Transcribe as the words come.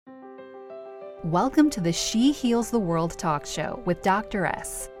Welcome to the She Heals the World talk show with Dr.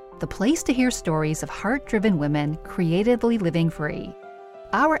 S, the place to hear stories of heart-driven women creatively living free.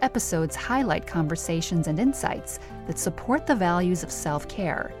 Our episodes highlight conversations and insights that support the values of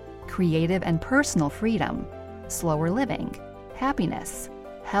self-care, creative and personal freedom, slower living, happiness,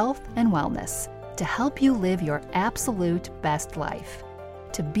 health, and wellness to help you live your absolute best life.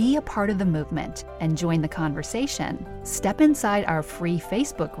 To be a part of the movement and join the conversation, step inside our free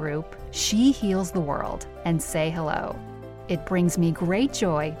Facebook group, She Heals the World, and say hello. It brings me great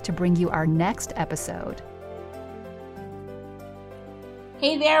joy to bring you our next episode.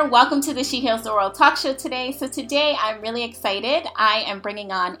 Hey there, welcome to the She Heals the World talk show today. So today I'm really excited. I am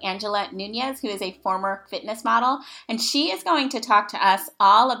bringing on Angela Nunez, who is a former fitness model, and she is going to talk to us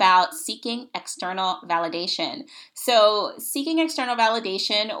all about seeking external validation. So seeking external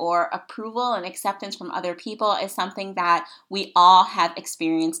validation or approval and acceptance from other people is something that we all have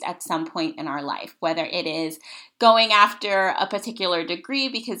experienced at some point in our life, whether it is going after a particular degree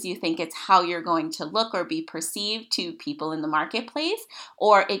because you think it's how you're going to look or be perceived to people in the marketplace,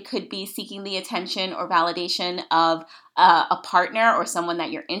 or it could be seeking the attention or validation of a partner or someone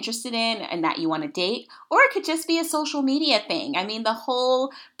that you're interested in and that you want to date, or it could just be a social media thing. I mean, the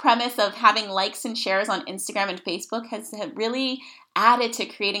whole premise of having likes and shares on Instagram and Facebook has really added to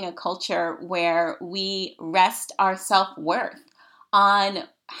creating a culture where we rest our self-worth on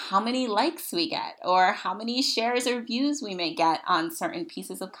how many likes we get or how many shares or views we may get on certain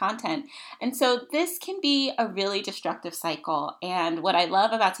pieces of content. And so this can be a really destructive cycle. And what I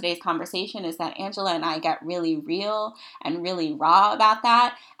love about today's conversation is that Angela and I get really real and really raw about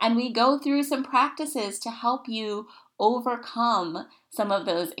that. And we go through some practices to help you overcome some of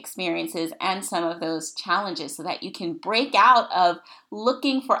those experiences and some of those challenges so that you can break out of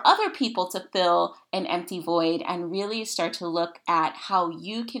looking for other people to fill an empty void and really start to look at how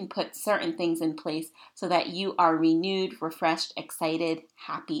you can put certain things in place so that you are renewed, refreshed, excited,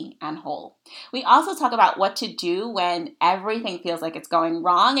 happy, and whole. We also talk about what to do when everything feels like it's going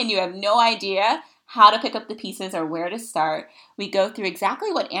wrong and you have no idea how to pick up the pieces or where to start. We go through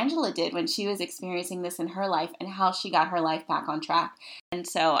exactly what Angela did when she was experiencing this in her life and how she got her life back on track. And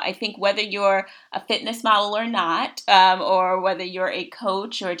so I think whether you're a fitness model or not, or whether you're a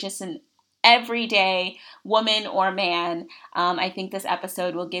coach or just an everyday woman or man, I think this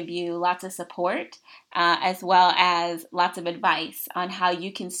episode will give you lots of support as well as lots of advice on how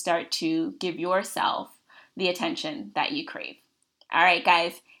you can start to give yourself the attention that you crave. All right,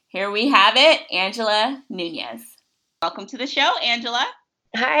 guys. Here we have it, Angela Nunez. Welcome to the show, Angela.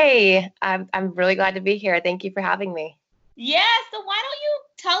 Hi, I'm really glad to be here. Thank you for having me. Yeah, so why don't you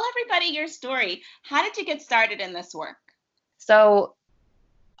tell everybody your story? How did you get started in this work? So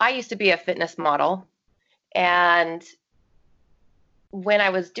I used to be a fitness model, and when I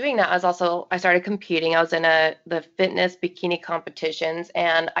was doing that, I started competing. I was in the fitness bikini competitions,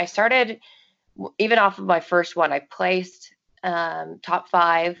 and I started, even off of my first one, I placed top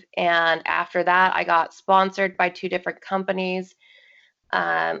 5, and after that I got sponsored by 2 different companies.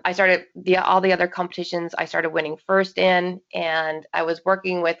 I started all the other competitions I started winning first in, and I was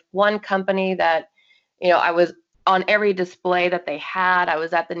working with one company that, I was on every display that they had. I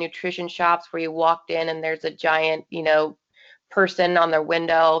was at the nutrition shops where you walked in and there's a giant, person on their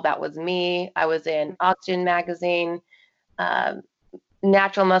window. That was me. I was in Oxygen magazine,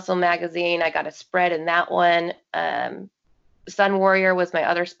 Natural Muscle magazine. I got a spread in that one. Sun Warrior was my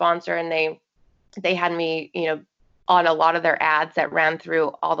other sponsor, and they had me, on a lot of their ads that ran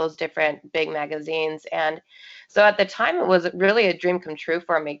through all those different big magazines. And so at the time, it was really a dream come true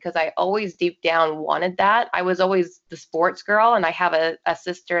for me because I always deep down wanted that. I was always the sports girl, and I have I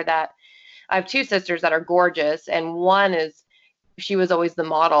have 2 sisters that are gorgeous, and she was always the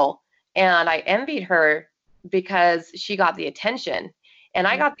model, and I envied her because she got the attention. And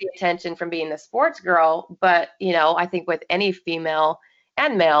I got the attention from being the sports girl, but, I think with any female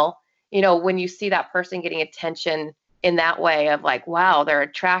and male, when you see that person getting attention in that way of like, wow, they're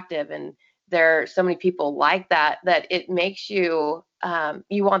attractive and there are so many people like that it makes you,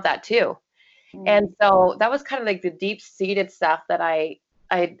 you want that too. And so that was kind of like the deep-seated stuff that I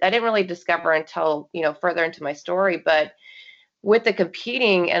didn't really discover until, further into my story. But with the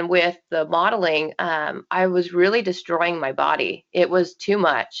competing and with the modeling, I was really destroying my body. It was too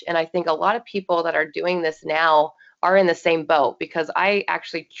much. And I think a lot of people that are doing this now are in the same boat, because I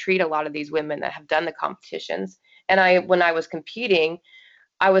actually treat a lot of these women that have done the competitions. And when I was competing,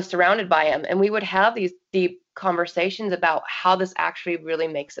 I was surrounded by them, and we would have these deep conversations about how this actually really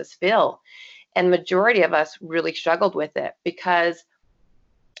makes us feel. And majority of us really struggled with it because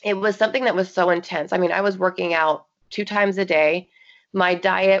it was something that was so intense. I mean, I was working out 2 times a day. My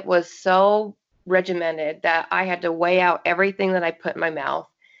diet was so regimented that I had to weigh out everything that I put in my mouth.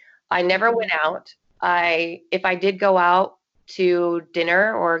 I never went out. If I did go out to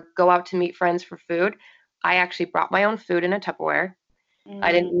dinner or go out to meet friends for food, I actually brought my own food in a Tupperware.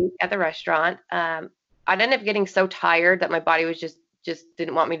 I didn't eat at the restaurant. I'd end up getting so tired that my body was just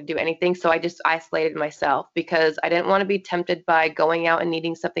didn't want me to do anything. So I just isolated myself because I didn't want to be tempted by going out and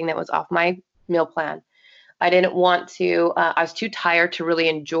eating something that was off my meal plan. I didn't want to, I was too tired to really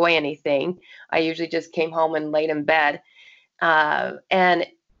enjoy anything. I usually just came home and laid in bed. And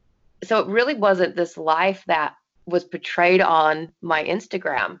so it really wasn't this life that was portrayed on my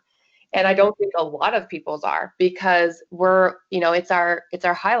Instagram. And I don't think a lot of people's are, because it's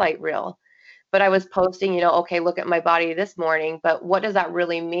our highlight reel. But I was posting, okay, look at my body this morning, but what does that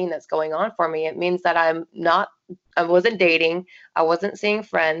really mean that's going on for me? It means that I wasn't dating, I wasn't seeing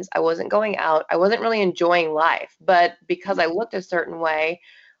friends, I wasn't going out, I wasn't really enjoying life. But because I looked a certain way,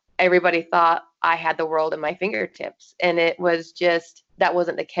 everybody thought I had the world in my fingertips. And it was just, that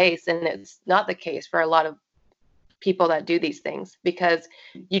wasn't the case. And it's not the case for a lot of people that do these things, because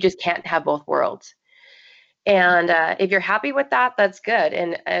you just can't have both worlds. And if you're happy with that, that's good.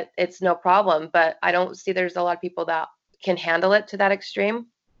 And it's no problem. But I don't see there's a lot of people that can handle it to that extreme,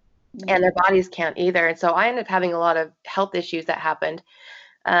 and their bodies can't either. And so I ended up having a lot of health issues that happened.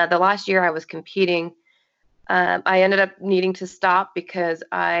 The last year I was competing, I ended up needing to stop because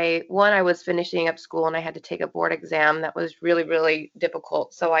I was finishing up school and I had to take a board exam that was really, really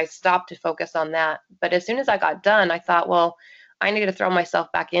difficult. So I stopped to focus on that. But as soon as I got done, I thought, well, I need to throw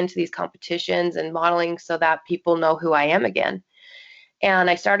myself back into these competitions and modeling so that people know who I am again.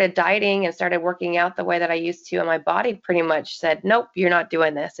 And I started dieting and started working out the way that I used to. And my body pretty much said, nope, you're not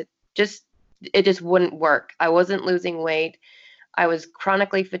doing this. It just wouldn't work. I wasn't losing weight. I was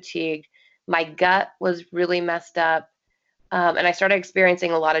chronically fatigued. My gut was really messed up. And I started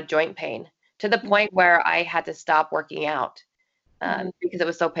experiencing a lot of joint pain, to the point where I had to stop working out because it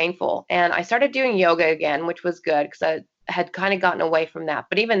was so painful. And I started doing yoga again, which was good because I had kind of gotten away from that.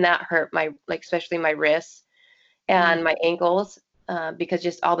 But even that hurt especially my wrists and my ankles, because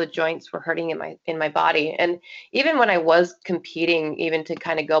just all the joints were hurting in my body. And even when I was competing, even to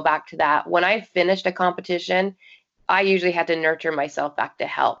kind of go back to that, when I finished a competition, I usually had to nurture myself back to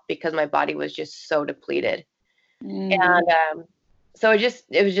health because my body was just so depleted. And so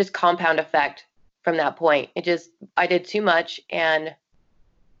it was just compound effect from that point. I did too much, and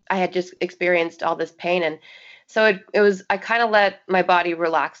I had just experienced all this pain. And so I kind of let my body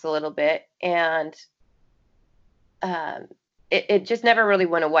relax a little bit, and it just never really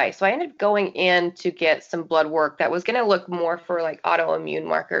went away. So I ended up going in to get some blood work that was going to look more for like autoimmune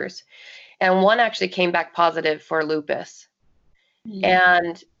markers. And one actually came back positive for lupus.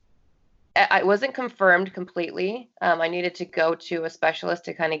 And I wasn't confirmed completely. I needed to go to a specialist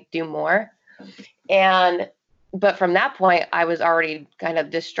to kind of do more. But from that point, I was already kind of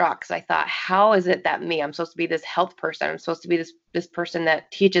distraught because I thought, how is it that I'm supposed to be this health person? I'm supposed to be this person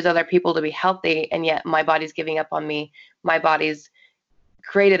that teaches other people to be healthy, and yet my body's giving up on me. My body's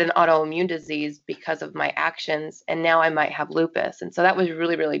created an autoimmune disease because of my actions, and now I might have lupus. And so that was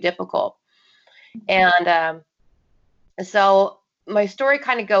really, really difficult. And so my story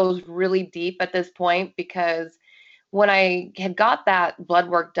kind of goes really deep at this point, because when I had got that blood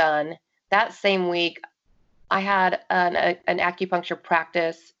work done, that same week, I had an acupuncture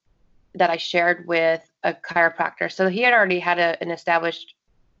practice that I shared with a chiropractor. So he had already had an established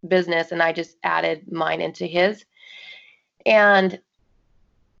business, and I just added mine into his. And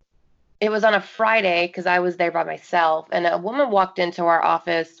it was on a Friday because I was there by myself, and a woman walked into our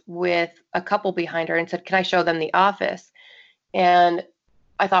office with a couple behind her and said, "Can I show them the office?" And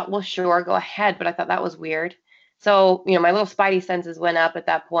I thought, well, sure, go ahead. But I thought that was weird. So, my little spidey senses went up at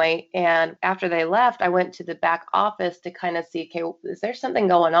that point. And after they left, I went to the back office to kind of see, okay, is there something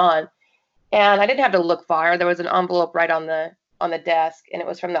going on? And I didn't have to look far. There was an envelope right on the desk, and it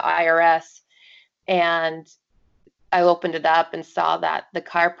was from the IRS. And I opened it up and saw that the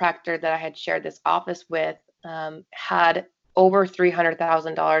chiropractor that I had shared this office with had over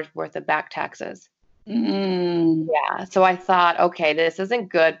 $300,000 worth of back taxes. Yeah. So I thought, okay, this isn't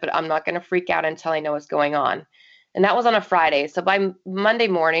good, but I'm not going to freak out until I know what's going on. And that was on a Friday. So by early Monday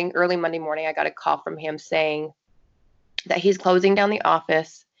morning, I got a call from him saying that he's closing down the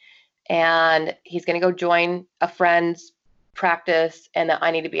office and he's going to go join a friend's practice, and that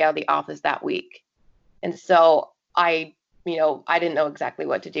I need to be out of the office that week. And so I didn't know exactly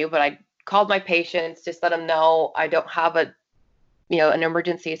what to do, but I called my patients, just let them know I don't have an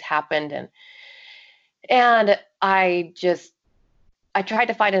emergency has happened. And I tried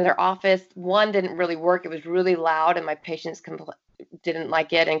to find in their office. One didn't really work. It was really loud, and my patients didn't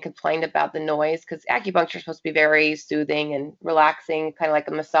like it and complained about the noise, because acupuncture is supposed to be very soothing and relaxing, kind of like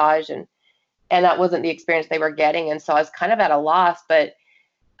a massage, and that wasn't the experience they were getting. And so I was kind of at a loss, but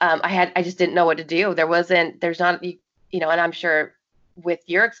I just didn't know what to do. There's not, and I'm sure with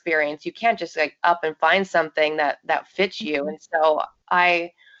your experience, you can't just like up and find something that fits you. And so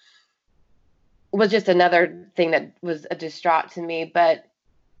I was just another thing that was a distraught to me, but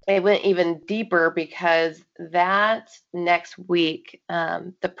it went even deeper because that next week,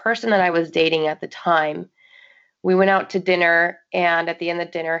 the person that I was dating at the time, we went out to dinner, and at the end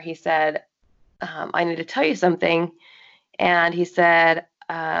of dinner, he said, I need to tell you something. And he said,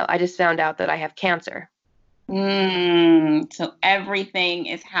 I just found out that I have cancer. So everything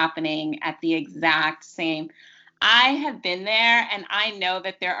is happening at the exact same. I have been there, and I know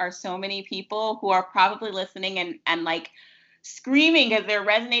that there are so many people who are probably listening and like screaming because they're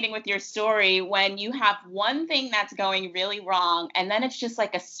resonating with your story when you have one thing that's going really wrong, and then it's just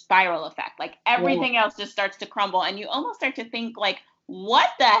like a spiral effect. Like everything else just starts to crumble, and you almost start to think like, what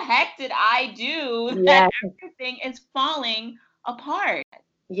the heck did I do that everything is falling apart?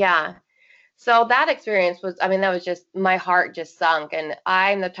 Yeah. So that experience was, I mean, that was just, my heart just sunk. And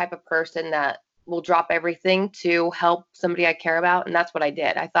I'm the type of person that will drop everything to help somebody I care about. And that's what I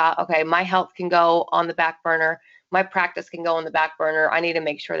did. I thought, okay, my health can go on the back burner. My practice can go on the back burner. I need to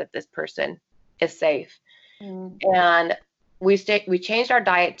make sure that this person is safe. And we changed our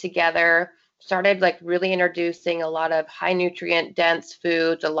diet together, started like really introducing a lot of high nutrient dense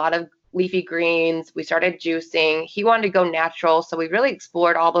foods, a lot of leafy greens. We started juicing. He wanted to go natural, so we really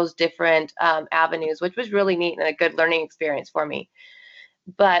explored all those different avenues, which was really neat and a good learning experience for me.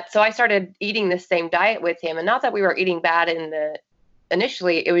 But so I started eating the same diet with him, and not that we were eating bad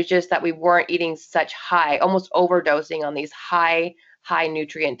initially, it was just that we weren't eating such high, almost overdosing on these high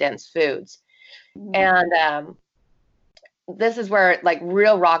nutrient dense foods. And this is where like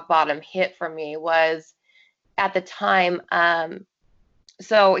real rock bottom hit for me. Was at the time,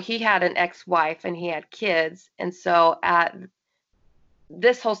 so he had an ex-wife and he had kids. And so at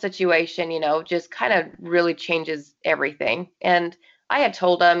this whole situation, just kind of really changes everything. And I had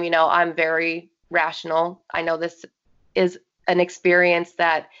told him, I'm very rational. I know this is an experience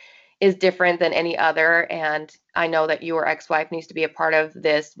that is different than any other. And I know that your ex-wife needs to be a part of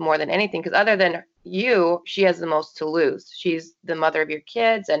this more than anything, because other than you, she has the most to lose. She's the mother of your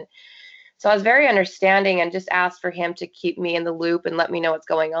kids. And so I was very understanding and just asked for him to keep me in the loop and let me know what's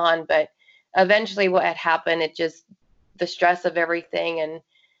going on. But eventually what had happened, it just, the stress of everything.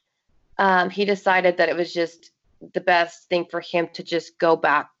 And he decided that it was just the best thing for him to just go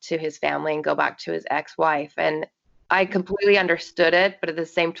back to his family and go back to his ex-wife. And I completely understood it, but at the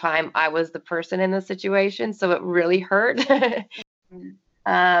same time, I was the person in the situation. So it really hurt.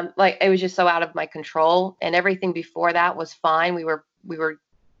 Like it was just so out of my control, and everything before that was fine. We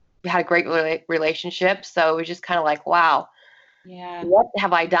had a great relationship. So it was just kind of like, wow, what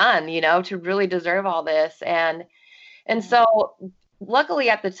have I done, to really deserve all this? And so luckily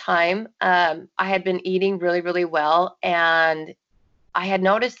at the time, I had been eating really, really well. And I had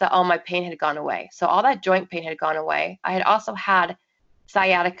noticed that all my pain had gone away. So all that joint pain had gone away. I had also had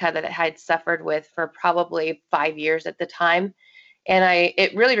sciatica that I had suffered with for probably 5 years at the time. And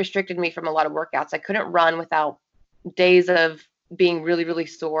it really restricted me from a lot of workouts. I couldn't run without days of being really, really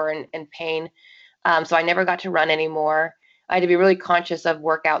sore and pain. So I never got to run anymore. I had to be really conscious of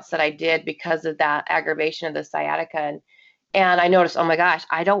workouts that I did because of that aggravation of the sciatica. And I noticed, oh my gosh,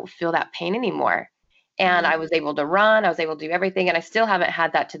 I don't feel that pain anymore. And I was able to run, I was able to do everything, and I still haven't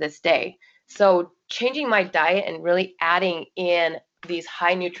had that to this day. So changing my diet and really adding in these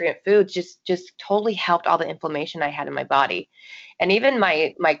high nutrient foods just totally helped all the inflammation I had in my body. And even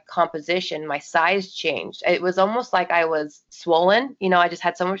my composition, my size changed. It was almost like I was swollen. I just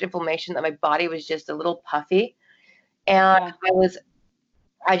had so much inflammation that my body was just a little puffy. And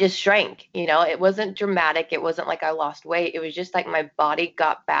I just shrank. It wasn't dramatic. It wasn't like I lost weight. It was just like my body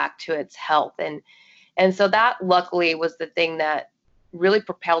got back to its health. And so that luckily was the thing that really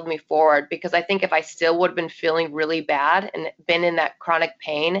propelled me forward, because I think if I still would have been feeling really bad and been in that chronic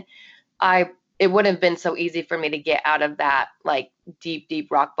pain, it wouldn't have been so easy for me to get out of that like deep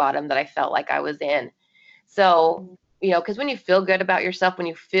rock bottom that I felt like I was in. So, because when you feel good about yourself, when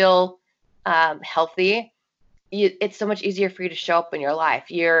you feel healthy, it's so much easier for you to show up in your life.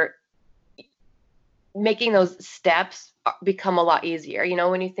 You're making those steps become a lot easier.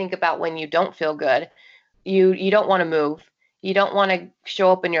 When you think about when you don't feel good, you don't want to move. You don't want to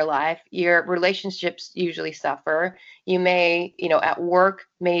show up in your life. Your relationships usually suffer. You may, at work,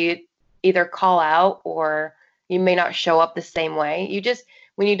 may either call out or you may not show up the same way.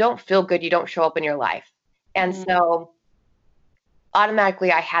 When you don't feel good, you don't show up in your life. And so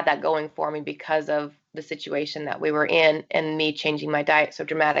automatically I had that going for me because of the situation that we were in and me changing my diet so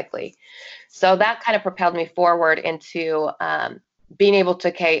dramatically. So that kind of propelled me forward into being able to,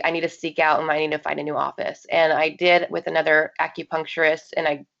 okay, I need to seek out and I need to find a new office. And I did with another acupuncturist, and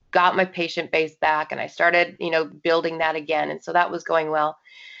I got my patient base back, and I started, building that again. And so that was going well.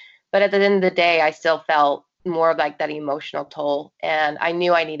 But at the end of the day, I still felt more of like that emotional toll. And I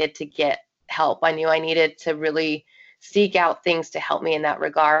knew I needed to get help. I knew I needed to really seek out things to help me in that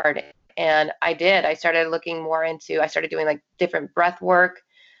regard. And I did. I started looking more into, I started doing like different breath work.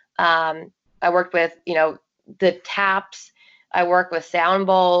 I worked with, the taps. I worked with sound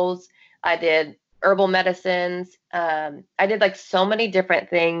bowls. I did herbal medicines. I did like so many different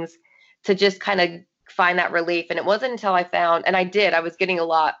things to just kind of find that relief. And it wasn't until I found, and I was getting a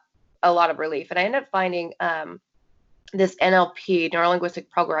lot of relief. And I ended up finding this NLP, Neurolinguistic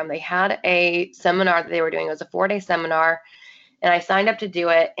Program. They had a seminar that they were doing. It was a 4-day seminar, and I signed up to do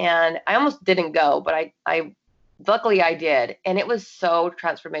it. And I almost didn't go, but I luckily I did. And it was so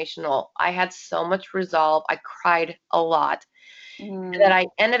transformational. I had so much resolve. I cried a lot that I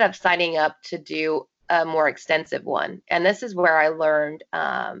ended up signing up to do a more extensive one. And this is where I learned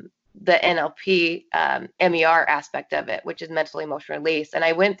the NLP MER aspect of it, which is mental emotional release. And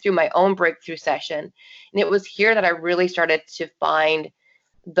I went through my own breakthrough session, and it was here that I really started to find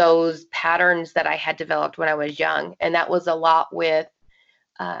those patterns that I had developed when I was young. And that was a lot with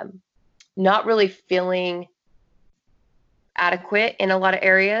not really feeling adequate in a lot of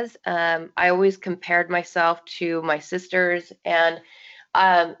areas. I always compared myself to my sisters, and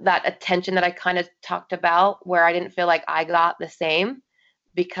that attention that I kind of talked about, where I didn't feel like I got the same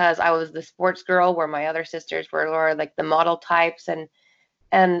because I was the sports girl, where my other sisters were more like the model types.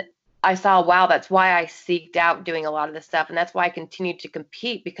 And I saw, wow, that's why I seeked out doing a lot of this stuff. And that's why I continued to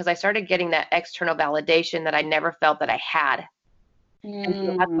compete, because I started getting that external validation that I never felt that I had. And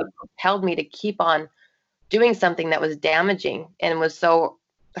so that's what propelled me to keep on doing something that was damaging and was so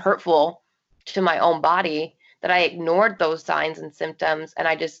hurtful to my own body that I ignored those signs and symptoms. And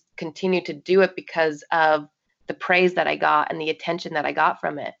I just continued to do it because of the praise that I got and the attention that I got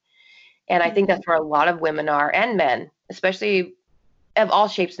from it. And I think that's where a lot of women are, and men, especially of all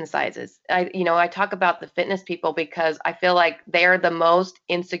shapes and sizes. I talk about the fitness people because I feel like they're the most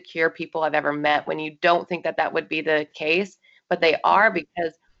insecure people I've ever met, when you don't think that that would be the case, but they are,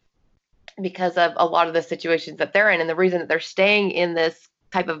 because of a lot of the situations that they're in. And the reason that they're staying in this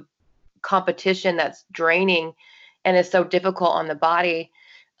type of competition that's draining and is so difficult on the body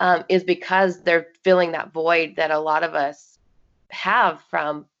is because they're filling that void that a lot of us have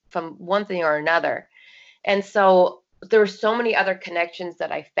from one thing or another. And so there were so many other connections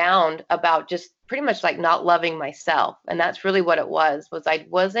that I found about just pretty much like not loving myself. And that's really what it was I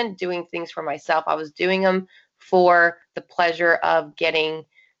wasn't doing things for myself. I was doing them for the pleasure of getting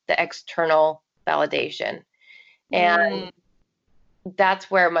the external validation. And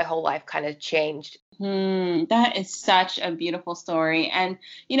that's where my whole life kind of changed. That is such a beautiful story. And,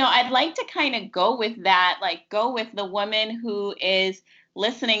 I'd like to kind of go with that, like go with the woman who is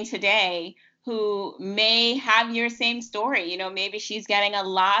listening today, who may have your same story. Maybe she's getting a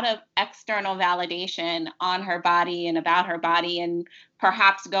lot of external validation on her body and about her body, and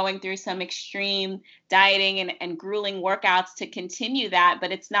perhaps going through some extreme dieting and grueling workouts to continue that,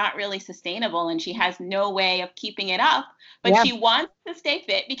 but it's not really sustainable and she has no way of keeping it up. But she wants to stay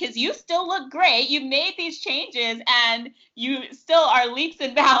fit because you still look great. You made these changes and you still are leaps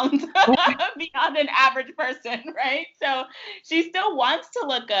and bounds beyond an average person, right? So she still wants to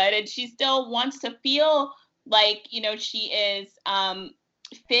look good, and she still wants to feel like, she is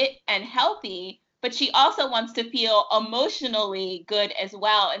fit and healthy, but she also wants to feel emotionally good as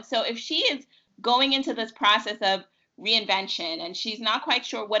well. And so if she is going into this process of reinvention and she's not quite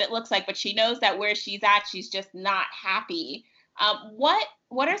sure what it looks like, but she knows that where she's at, she's just not happy, what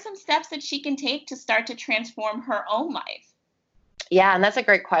are some steps that she can take to start to transform her own life? Yeah, and that's a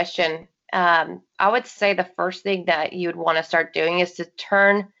great question. I would say the first thing that you would want to start doing is to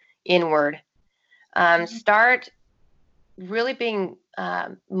turn inward. Start really being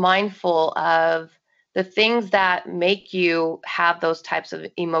mindful of the things that make you have those types of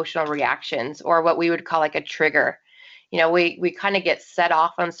emotional reactions, or what we would call like a trigger. We kind of get set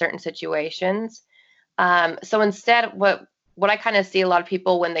off on certain situations. So instead, what I kind of see a lot of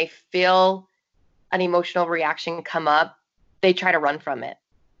people, when they feel an emotional reaction come up, they try to run from it.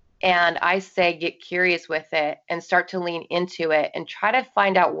 And I say, get curious with it and start to lean into it and try to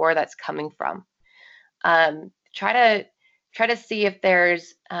find out where that's coming from. Try to see if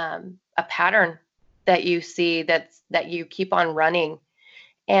there's a pattern that you see that you keep on running,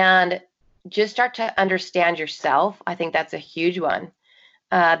 and just start to understand yourself. I think that's a huge one.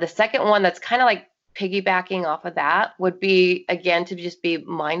 The second one that's kind of like piggybacking off of that would be, again, to just be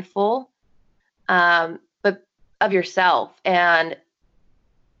mindful, but of yourself, and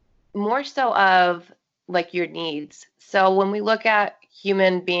more so of like your needs. So when we look at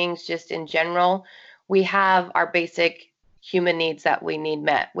human beings just in general, we have our basic human needs that we need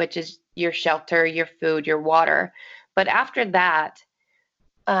met, which is your shelter, your food, your water. But after that,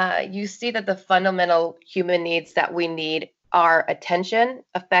 you see that the fundamental human needs that we need are attention,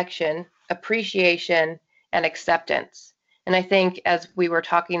 affection, appreciation, and acceptance. And I think, as we were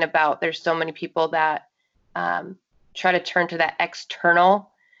talking about, there's so many people that try to turn to that external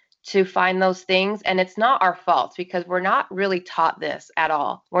to find those things. And it's not our fault, because we're not really taught this at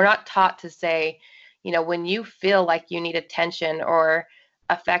all. We're not taught to say, when you feel like you need attention or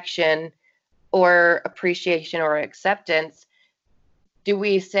affection or appreciation or acceptance, do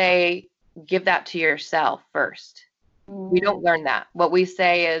we say, give that to yourself first? We don't learn that. What we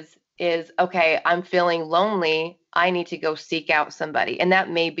say is okay, I'm feeling lonely, I need to go seek out somebody. And that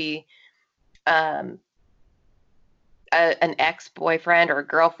may be an ex-boyfriend or a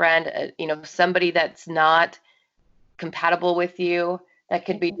girlfriend, somebody that's not compatible with you. That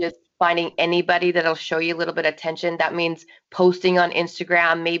could be just finding anybody that'll show you a little bit of attention. That means posting on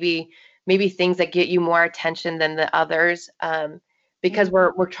Instagram, maybe things that get you more attention than the others. Because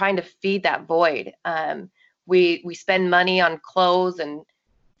we're trying to feed that void. We spend money on clothes and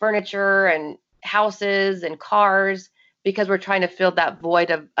furniture and houses and cars because we're trying to fill that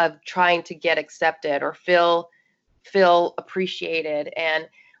void of trying to get accepted or feel appreciated. And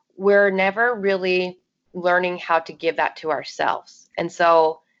we're never really learning how to give that to ourselves. And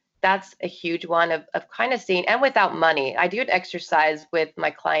so that's a huge one of kind of seeing, and without money. I do an exercise with my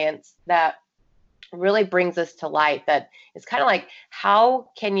clients that really brings us to light, that it's kind of like, how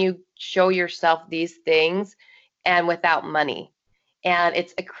can you show yourself these things and without money? And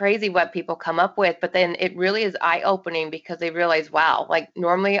it's crazy what people come up with, but then it really is eye-opening, because they realize, wow, like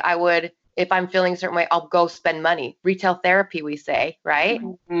normally I would, if I'm feeling a certain way, I'll go spend money. Retail therapy, we say, right?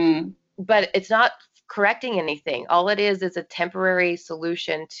 Mm-hmm. But it's not correcting anything. All it is a temporary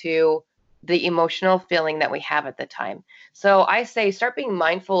solution to the emotional feeling that we have at the time. So I say, start being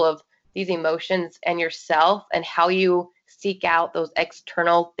mindful of these emotions and yourself, and how you seek out those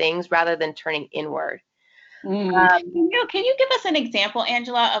external things rather than turning inward. Can you give us an example,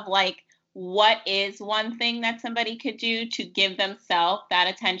 Angela, of like, what is one thing that somebody could do to give themselves that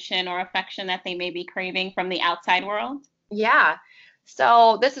attention or affection that they may be craving from the outside world? Yeah.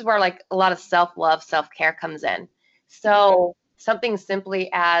 So this is where like a lot of self-love, self-care comes in. So something simply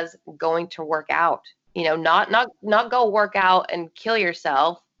as going to work out, not go work out and kill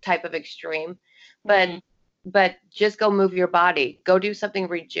yourself type of extreme, but just go move your body, go do something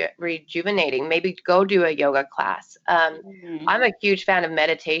rejuvenating, maybe go do a yoga class. I'm a huge fan of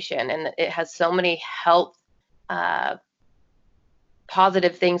meditation, and it has so many health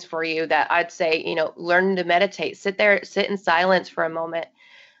positive things for you that I'd say, learn to meditate, sit in silence for a moment.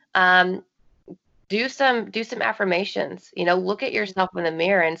 Do some affirmations, look at yourself in the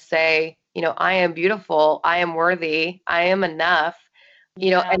mirror and say, I am beautiful, I am worthy, I am enough,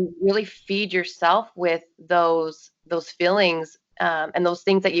 and really feed yourself with those feelings, and those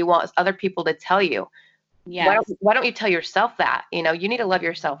things that you want other people to tell you. Yes. Why don't you tell yourself that, you need to love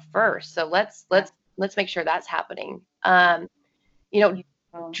yourself first. So let's make sure that's happening.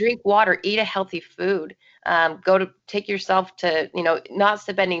 Drink water, eat a healthy food, take yourself to, not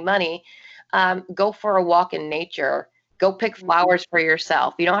spending money, go for a walk in nature, go pick flowers for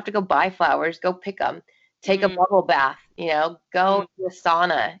yourself. You don't have to go buy flowers, go pick them, take a bubble bath, go to a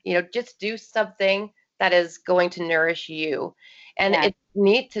sauna, just do something that is going to nourish you. And it's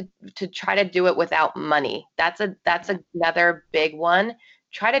neat to try to do it without money. That's another big one.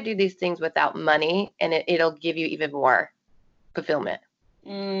 Try to do these things without money, and it'll give you even more fulfillment.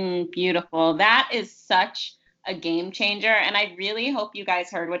 Beautiful. That is such a game changer. And I really hope you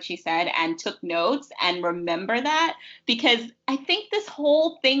guys heard what she said and took notes and remember that, because I think this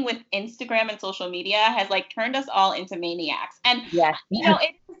whole thing with Instagram and social media has like turned us all into maniacs. And,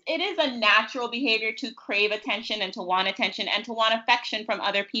 it is a natural behavior to crave attention and to want attention and to want affection from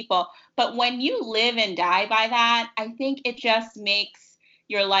other people. But when you live and die by that, I think it just makes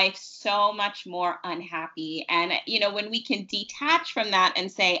your life so much more unhappy. And, when we can detach from that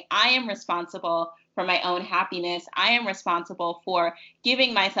and say, I am responsible for my own happiness, I am responsible for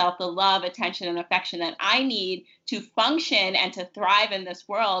giving myself the love, attention, and affection that I need to function and to thrive in this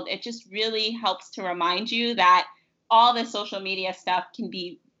world, it just really helps to remind you that all this social media stuff can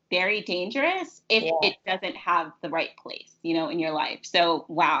be very dangerous if it doesn't have the right place, in your life. So,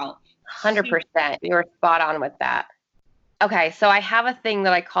 wow. 100%. You're spot on with that. Okay, so I have a thing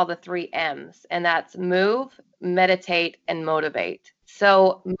that I call the 3 M's, and that's move, meditate, and motivate.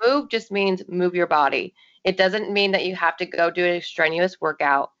 So move just means move your body. It doesn't mean that you have to go do a strenuous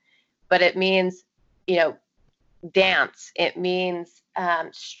workout, but it means, you know, dance. It means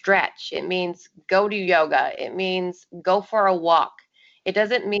stretch. It means go do yoga. It means go for a walk. It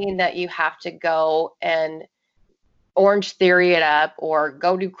doesn't mean that you have to go and Orange Theory it up or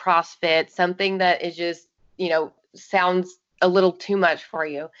go do CrossFit, something that is just, sounds a little too much for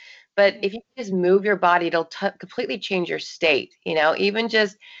you. But if you just move your body, it'll completely change your state. Even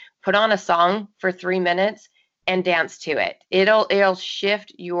just put on a song for 3 minutes and dance to it. It'll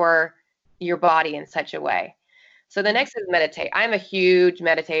shift your body in such a way. So the next is meditate. I'm a huge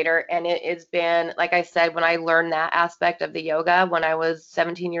meditator, and it's been, like I said, when I learned that aspect of the yoga when I was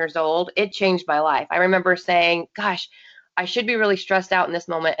 17 years old, it changed my life. I remember saying, gosh, I should be really stressed out in this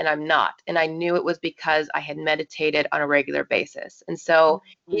moment, and I'm not. And I knew it was because I had meditated on a regular basis. And so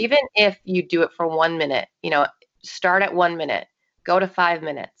even if you do it for 1 minute, start at 1 minute, go to 5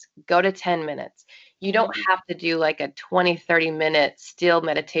 minutes, go to 10 minutes. You don't have to do like a 20, 30-minute still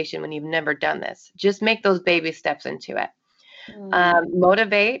meditation when you've never done this. Just make those baby steps into it.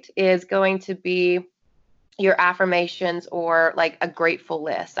 Motivate is going to be your affirmations or like a grateful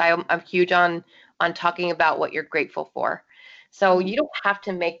list. I'm huge on talking about what you're grateful for. So you don't have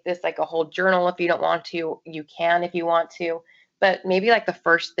to make this like a whole journal if you don't want to. You can if you want to. But maybe like the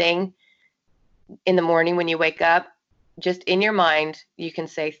first thing in the morning when you wake up, just in your mind, you can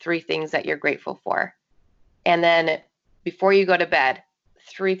say 3 things that you're grateful for. And then before you go to bed,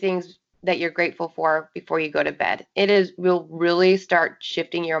 3 things that you're grateful for before you go to bed. Will really start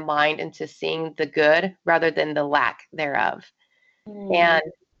shifting your mind into seeing the good rather than the lack thereof. And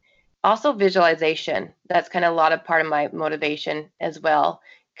also visualization. That's kind of a lot of part of my motivation as well.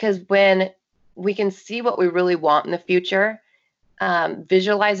 Because when we can see what we really want in the future,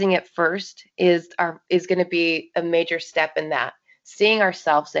 visualizing it first is going to be a major step in that. Seeing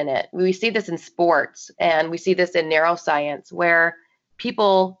ourselves in it. We see this in sports and we see this in neuroscience where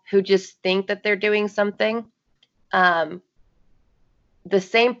people who just think that they're doing something, the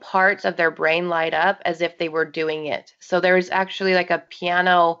same parts of their brain light up as if they were doing it. So there's actually like a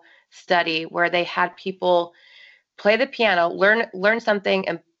piano study where they had people play the piano, learn something,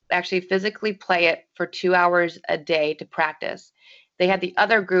 and actually physically play it for 2 hours a day to practice. They had the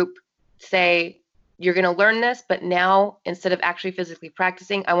other group say, you're going to learn this, but now instead of actually physically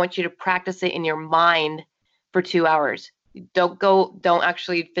practicing, I want you to practice it in your mind for 2 hours. Don't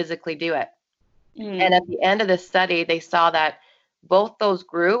actually physically do it. And at the end of the study, they saw that both those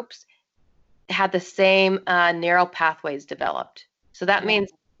groups had the same neural pathways developed. So that means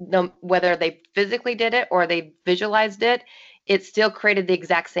whether they physically did it or they visualized it, it still created the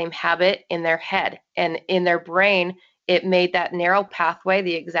exact same habit in their head and in their brain. It made that narrow pathway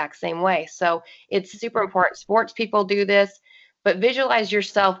the exact same way. So it's super important. Sports people do this, but visualize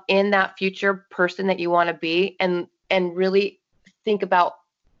yourself in that future person that you want to be and really think about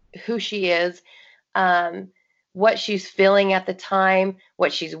who she is, what she's feeling at the time,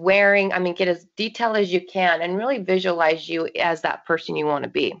 what she's wearing. I mean, get as detailed as you can and really visualize you as that person you want to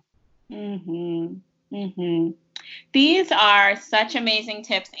be. These are such amazing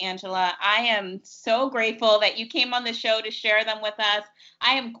tips, Angela. I am so grateful that you came on the show to share them with us.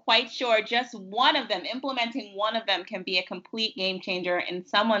 I am quite sure just one of them, implementing one of them, can be a complete game changer in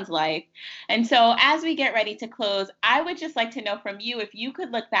someone's life. And so as we get ready to close, I would just like to know from you, if you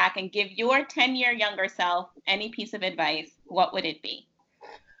could look back and give your 10-year younger self any piece of advice, what would it be?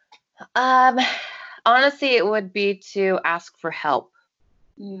 Honestly, it would be to ask for help.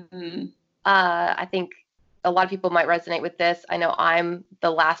 I think a lot of people might resonate with this. I know I'm the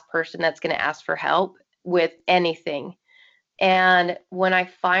last person that's going to ask for help with anything. And when I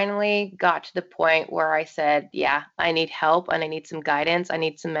finally got to the point where I said, yeah, I need help and I need some guidance, I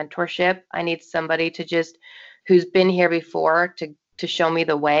need some mentorship, I need somebody who's been here before to show me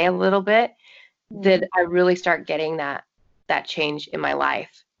the way a little bit, that I really start getting that change in my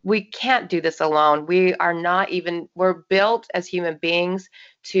life. We can't do this alone. We're built as human beings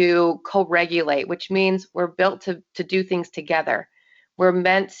to co-regulate, which means we're built to do things together. We're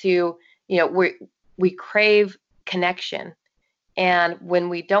meant to, we crave connection. And when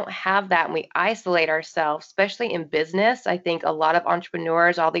we don't have that and we isolate ourselves, especially in business, I think a lot of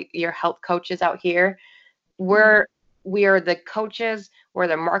entrepreneurs, your health coaches out here, we are the coaches, we're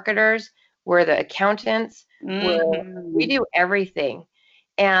the marketers, we're the accountants, we do everything.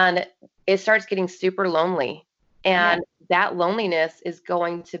 And it starts getting super lonely. And that loneliness is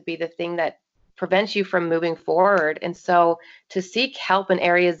going to be the thing that prevents you from moving forward. And so to seek help in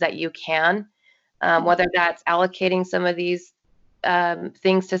areas that you can, whether that's allocating some of these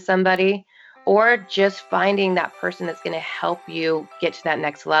things to somebody, or just finding that person that's going to help you get to that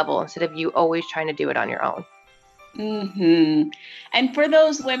next level instead of you always trying to do it on your own. And for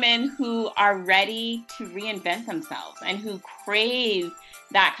those women who are ready to reinvent themselves and who crave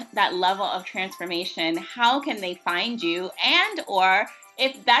that level of transformation, how can they find you? And or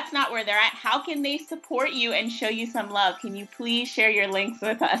if that's not where they're at, how can they support you and show you some love? Can you please share your links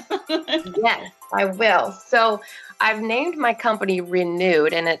with us? Yes, I will. So I've named my company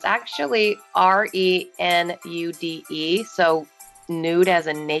Renude, and it's actually RENUDE. So nude as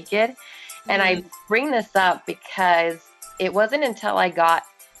in naked. And I bring this up because it wasn't until I got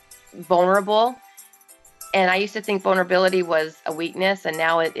vulnerable, and I used to think vulnerability was a weakness, and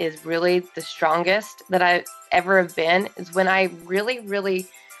now it is really the strongest that I've ever have been, is when I really, really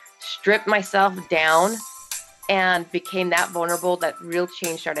stripped myself down and became that vulnerable, that real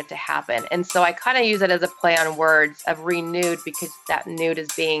change started to happen. And so I kind of use it as a play on words of renewed, because that nude is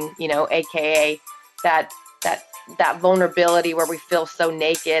being, AKA that vulnerability where we feel so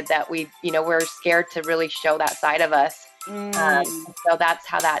naked that we're scared to really show that side of us. So that's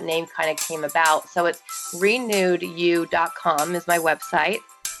how that name kind of came about. So it's renudeyou.com is my website.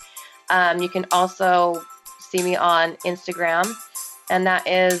 You can also see me on Instagram, and that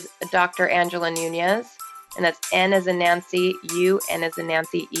is Dr. Angela Nunez, and that's N as in Nancy, U, N as in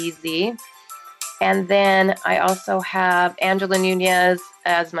Nancy, EZ. And then I also have Angela Nunez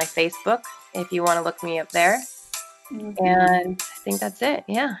as my Facebook, if you want to look me up there. And I think that's it.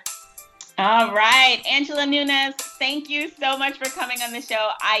 Yeah. All right. Angela Nunez, thank you so much for coming on the show.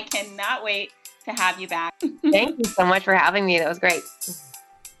 I cannot wait to have you back. Thank you so much for having me. That was great.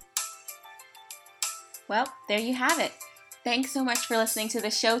 Well, there you have it. Thanks so much for listening to the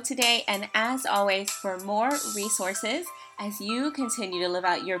show today. And as always, for more resources, as you continue to live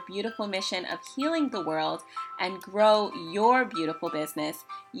out your beautiful mission of healing the world and grow your beautiful business,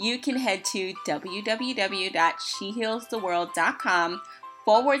 you can head to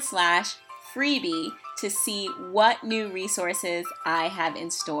www.shehealstheworld.com/freebie to see what new resources I have in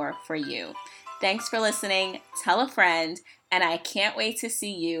store for you. Thanks for listening. Tell a friend, and I can't wait to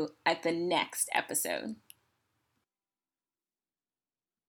see you at the next episode.